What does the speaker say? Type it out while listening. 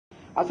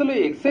అసలు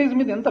ఎక్సైజ్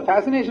మీద ఎంత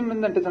ఫ్యాసినేషన్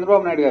ఉందంటే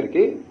చంద్రబాబు నాయుడు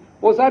గారికి,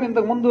 ఓసారి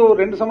ఇంతకు ముందు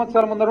 2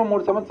 సంవత్సరాల ముందరో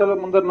 3 సంవత్సరాల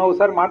ముందరనో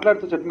ఒకసారి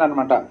మాట్లాడుతూ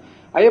చెప్పినారనమాట,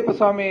 అయ్యప్ప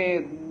స్వామి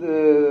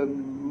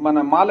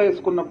మన మాల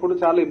వేసుకున్నప్పుడు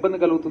చాలా ఇబ్బంది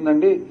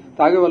కలుగుతుందండి,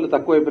 తాగే వాళ్ళు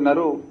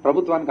తక్కువైపోయినారు,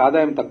 ప్రభుత్వానికి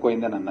ఆదాయం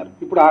తక్కువైందని అన్నారు.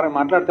 ఇప్పుడు ఆయన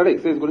మాట్లాడతాడు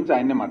ఎక్సైజ్ గురించి,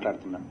 ఆయన్నే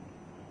మాట్లాడుతున్నాడు.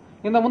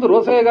 ఇంతకుముందు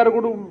రోసయ్య గారు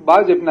కూడా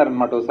బాగా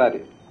చెప్పినారనమాట. ఒకసారి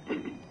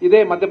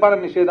ఇదే మద్యపాన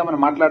నిషేధం అని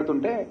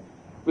మాట్లాడుతుంటే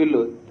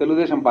వీళ్ళు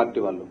తెలుగుదేశం పార్టీ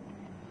వాళ్ళు,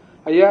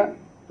 అయ్యా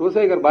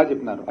రోసయ్య గారు బాగా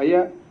చెప్పినారు,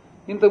 అయ్యా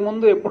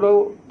ఇంతకుముందు ఎప్పుడో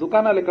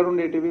దుకాణాలు ఎక్కడ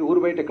ఉండేటివి, ఊరు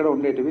బయట ఎక్కడ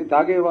ఉండేటివి,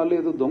 తాగే వాళ్ళు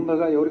ఏదో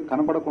దొంగగా ఎవరికి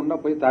కనపడకుండా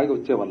పోయి తాగి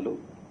వచ్చేవాళ్ళు,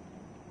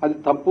 అది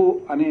తప్పు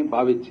అని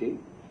భావించి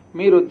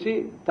మీరు వచ్చి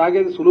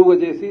తాగేది సులువుగా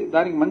చేసి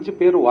దానికి మంచి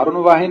పేరు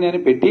వరుణవాహిని అని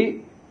పెట్టి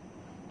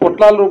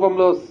పొట్లాల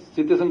రూపంలో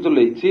స్థితి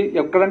సంచుల్లో ఇచ్చి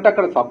ఎక్కడంటే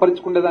అక్కడ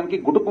సప్పరించుకునేదానికి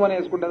గుడుకుమని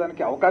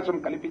వేసుకునేదానికి అవకాశం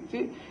కల్పించి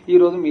ఈ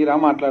రోజు మీరా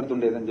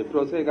మాట్లాడుతుండేదని చెప్పి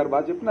రోసయ్య గారు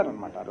బాగా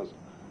చెప్పినారనమాట. ఆ రోజు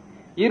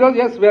ఈ రోజు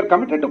yes we are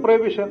committed to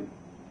prohibition.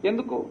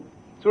 ఎందుకు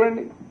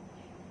చూడండి,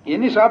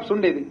 ఎన్ని షాప్స్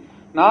ఉండేది,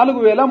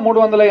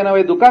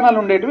 4,380 దుకాణాలు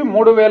ఉండేటివి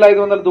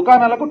 3,500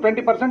 దుకాణాలకు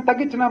 20%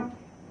 తగ్గించినాం.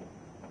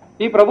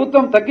 ఈ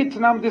ప్రభుత్వం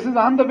తగ్గించినాం. This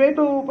is on the way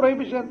to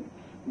prohibition.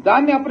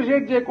 దాన్ని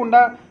అప్రిషియేట్ చేయకుండా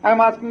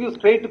I'm asking you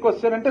straight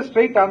question అంటే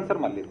స్ట్రైట్ ఆన్సర్.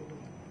 మళ్ళీ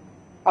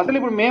అసలు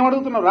ఇప్పుడు మేము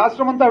అడుగుతున్నాం,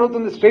 రాష్ట్రం అంతా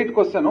అడుగుతుంది స్ట్రైట్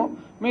క్వశ్చన్,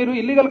 మీరు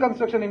ఇల్లీగల్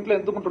కన్స్ట్రక్షన్ ఇంట్లో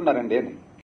ఎందుకుంటున్నారండి అని.